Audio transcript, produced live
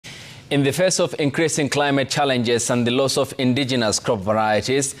In the face of increasing climate challenges and the loss of indigenous crop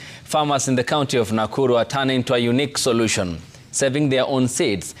varieties, farmers in the county of Nakuru are turning to a unique solution, saving their own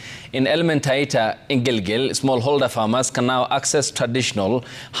seeds. In Elementaita in Gilgil, smallholder farmers can now access traditional,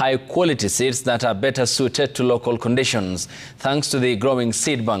 high-quality seeds that are better suited to local conditions, thanks to the growing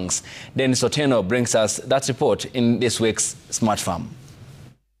seed banks. Dennis Otieno brings us that report in this week's Smart Farm.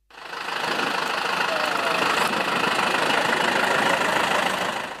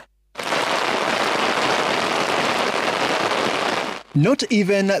 Not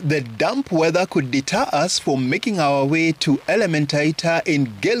even the damp weather could deter us from making our way to Elementaita in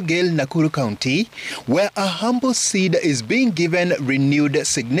Gilgil, Nakuru County, where a humble seed is being given renewed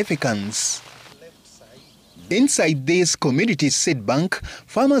significance. Inside this community seed bank,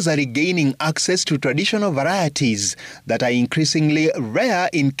 farmers are regaining access to traditional varieties that are increasingly rare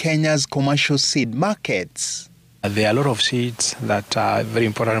in Kenya's commercial seed markets. There are a lot of seeds that are very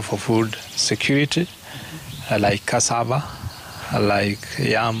important for food security, like cassava, like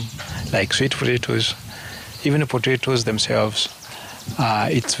yam, like sweet potatoes, even the potatoes themselves.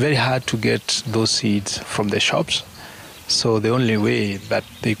 It's very hard to get those seeds from the shops. So the only way that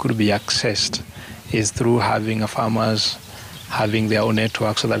they could be accessed is through having farmers having their own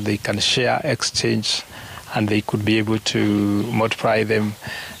network so that they can share, exchange, and they could be able to multiply them,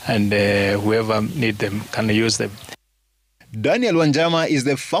 and whoever need them can use them. Daniel Wanjama is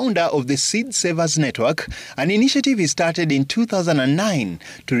the founder of the Seed Savers Network, an initiative he started in 2009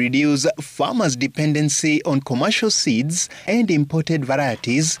 to reduce farmers' dependency on commercial seeds and imported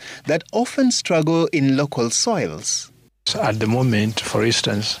varieties that often struggle in local soils. At the moment, for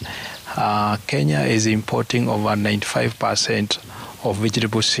instance, Kenya is importing over 95% of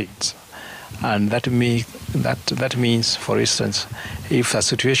vegetable seeds. And that means, for instance, if a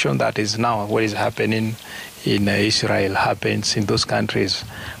situation that is now what is happening in Israel happens in those countries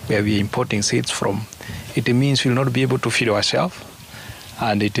where we are importing seeds from, it means we will not be able to feed ourselves,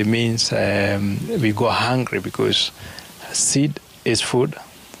 and it means we go hungry, because seed is food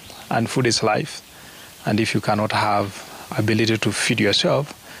and food is life. And if you cannot have ability to feed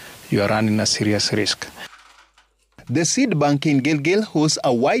yourself, you are running a serious risk. The seed bank in Gilgil hosts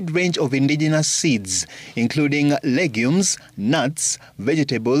a wide range of indigenous seeds, including legumes, nuts,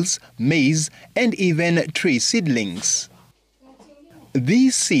 vegetables, maize, and even tree seedlings.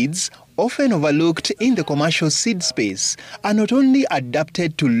 These seeds, often overlooked in the commercial seed space, are not only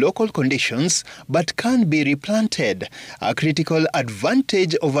adapted to local conditions, but can be replanted, a critical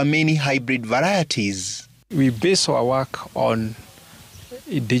advantage over many hybrid varieties. We base our work on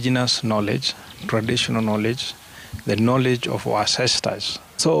indigenous knowledge, traditional knowledge, the knowledge of our ancestors.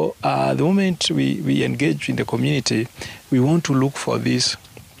 So the moment we engage in the community, we want to look for these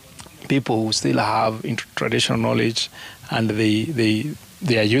people who still have traditional knowledge and they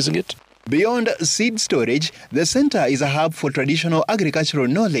are using it. Beyond seed storage, the center is a hub for traditional agricultural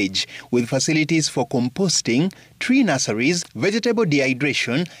knowledge, with facilities for composting, tree nurseries, vegetable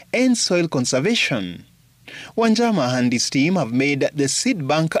dehydration, and soil conservation. Wanjama and his team have made the seed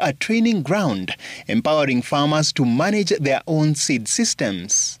bank a training ground, empowering farmers to manage their own seed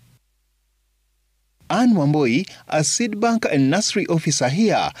systems. Anne Wamboi, a seed bank and nursery officer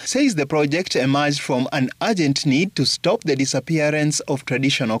here, says the project emerged from an urgent need to stop the disappearance of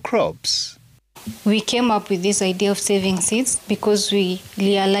traditional crops. We came up with this idea of saving seeds because we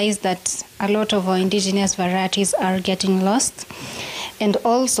realized that a lot of our indigenous varieties are getting lost. And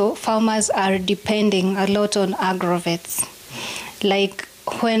also, farmers are depending a lot on agrovets. Like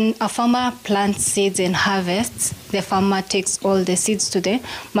when a farmer plants seeds and harvests, the farmer takes all the seeds to the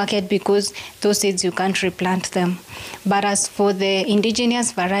market because those seeds you can't replant them. But as for the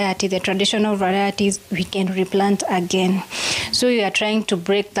indigenous variety, the traditional varieties, we can replant again. So we are trying to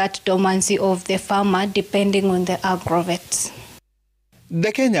break that dormancy of the farmer depending on the agrovets.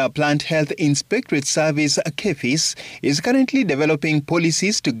 The Kenya Plant Health Inspectorate Service, KEPHIS, is currently developing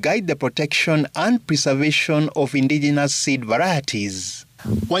policies to guide the protection and preservation of indigenous seed varieties.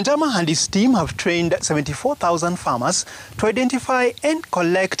 Wanjama and his team have trained 74,000 farmers to identify and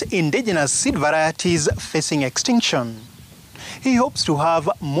collect indigenous seed varieties facing extinction. He hopes to have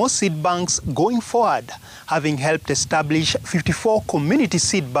more seed banks going forward, having helped establish 54 community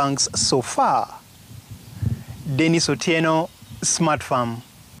seed banks so far. Dennis Otieno, Smart Farm.